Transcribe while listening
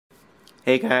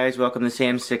Hey guys, welcome to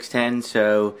Sam610.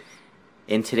 So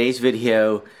in today's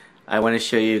video I want to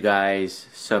show you guys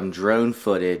some drone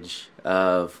footage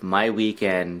of my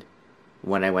weekend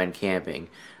when I went camping.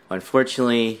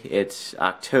 Unfortunately, it's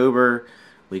October.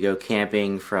 We go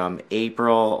camping from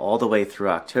April all the way through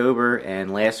October,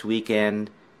 and last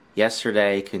weekend,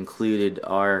 yesterday, concluded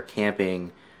our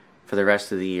camping for the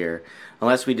rest of the year,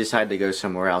 unless we decide to go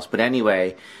somewhere else. But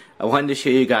anyway, I wanted to show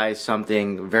you guys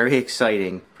something very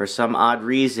exciting. For some odd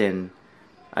reason,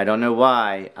 I don't know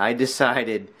why, I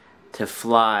decided to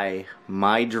fly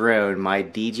my drone, my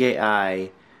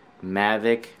DJI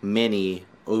Mavic Mini,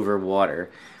 over water.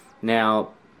 Now,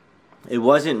 it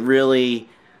wasn't really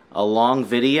a long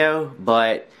video,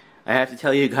 but I have to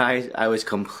tell you guys, I was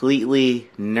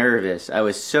completely nervous. I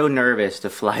was so nervous to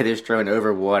fly this drone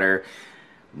over water.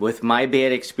 With my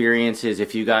bad experiences,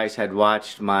 if you guys had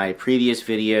watched my previous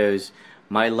videos,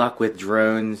 my luck with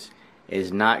drones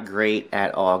is not great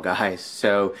at all, guys.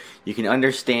 So you can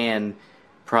understand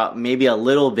maybe a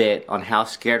little bit on how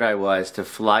scared I was to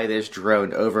fly this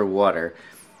drone over water.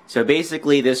 So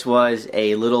basically this was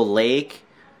a little lake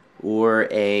or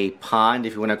a pond,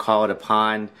 if you want to call it a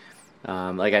pond.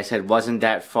 Like I said, wasn't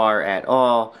that far at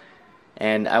all.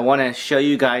 And I want to show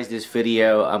you guys this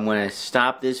video. I'm going to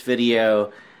stop this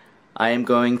video. I am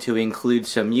going to include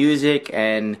some music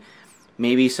and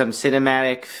maybe some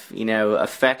cinematic,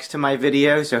 effects to my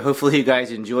video. So hopefully you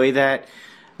guys enjoy that.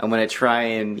 I'm going to try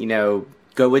and,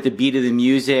 go with the beat of the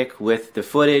music with the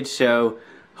footage. So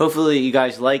hopefully you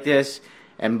guys like this.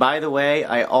 And by the way,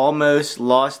 I almost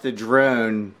lost the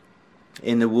drone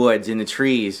in the woods, in the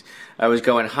trees. I was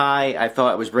going high. I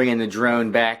thought I was bringing the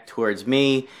drone back towards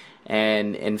me.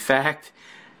 And in fact,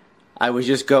 I was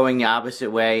just going the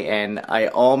opposite way, and I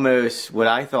almost, what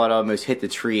I thought almost hit the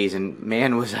trees, and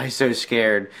man was I so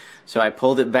scared. So I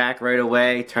pulled it back right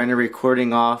away, turned the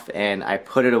recording off, and I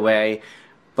put it away.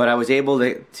 But I was able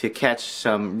to catch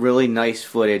some really nice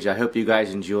footage. I hope you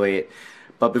guys enjoy it.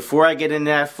 But before I get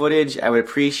into that footage, I would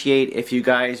appreciate if you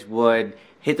guys would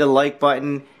hit the like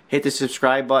button, hit the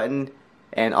subscribe button,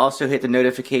 and also hit the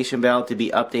notification bell to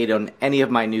be updated on any of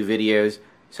my new videos.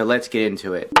 So let's get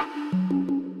into it.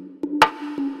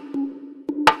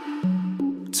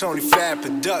 Tony Fab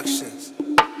Productions.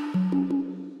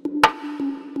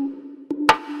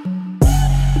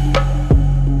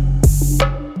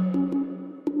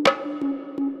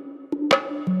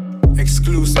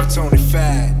 Exclusive Tony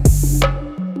Fab.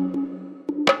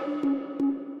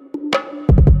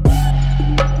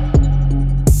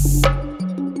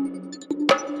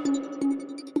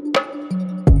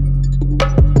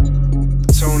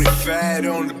 Tony Fab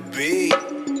on the beat.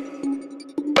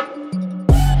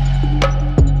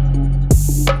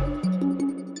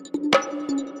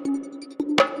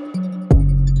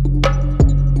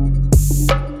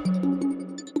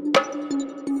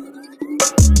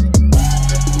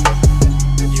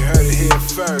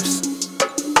 First.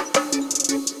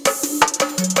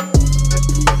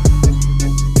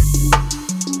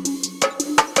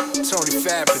 Tony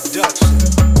Fab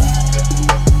Productions.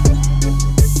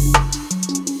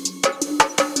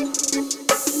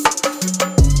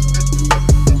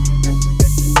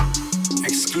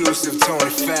 Exclusive Tony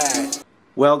Fab.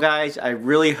 Well guys, I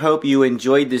really hope you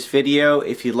enjoyed this video.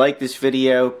 If you like this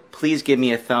video, please give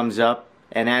me a thumbs up.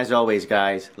 And as always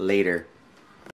guys, later.